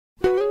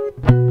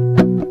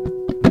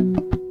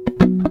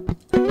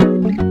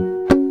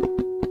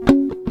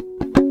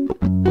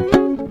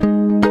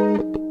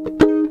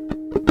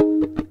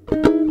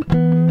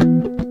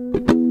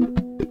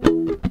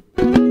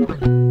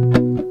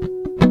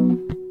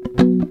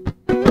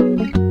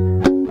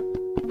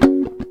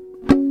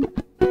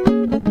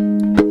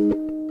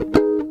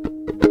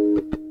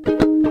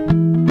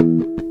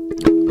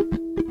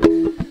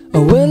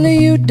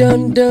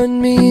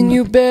undone me and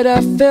you bet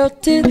I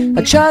felt it.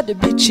 I tried to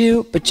be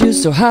chill, but you're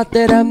so hot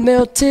that I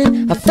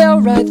melted. I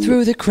fell right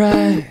through the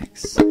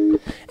cracks,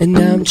 and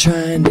now I'm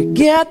trying to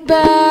get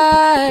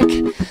back.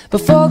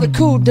 Before the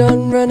cool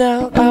done run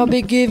out, I'll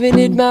be giving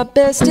it my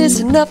bestest,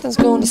 and nothing's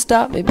gonna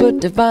stop me but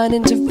divine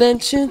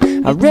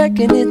intervention. I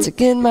reckon it's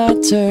again my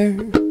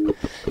turn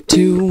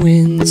to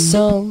win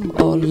some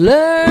or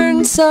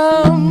learn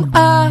some.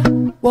 I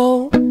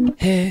won't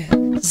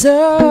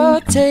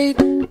hesitate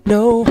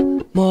no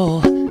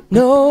more,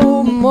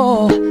 no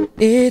more.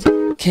 It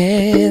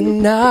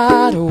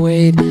cannot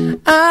wait.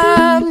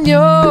 I'm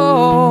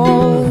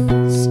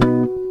yours.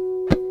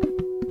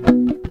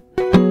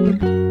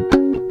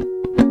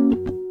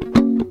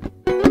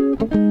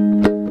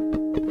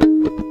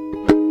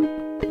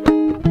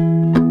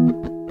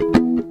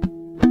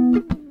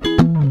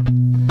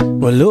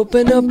 Well,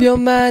 open up your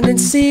mind and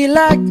see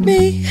like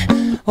me.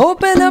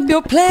 Open up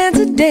your plans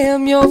and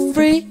damn, you're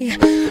free.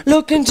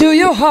 Look into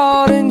your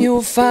heart and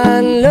you'll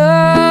find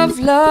love,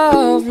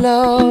 love,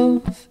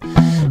 love.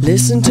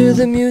 Listen to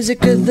the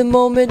music of the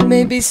moment,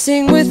 maybe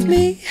sing with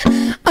me.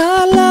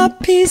 A la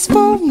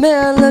peaceful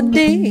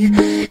melody.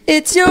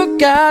 It's your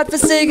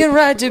God-forsaken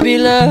right to be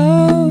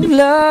loved,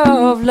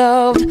 loved,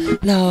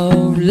 loved,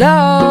 loved,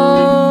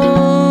 loved.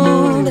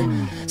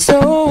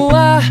 So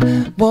I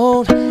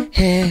won't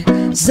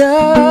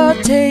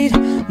hesitate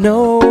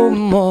no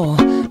more,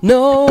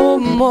 no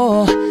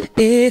more.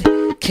 It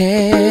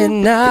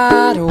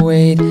cannot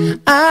wait.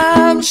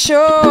 I'm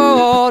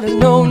sure there's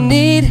no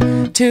need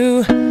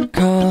to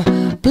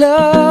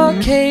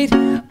complicate.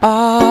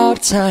 Our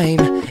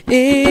time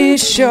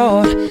is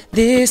short.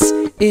 This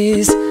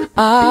is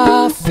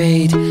our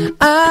fate.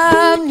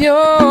 I'm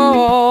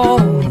yours.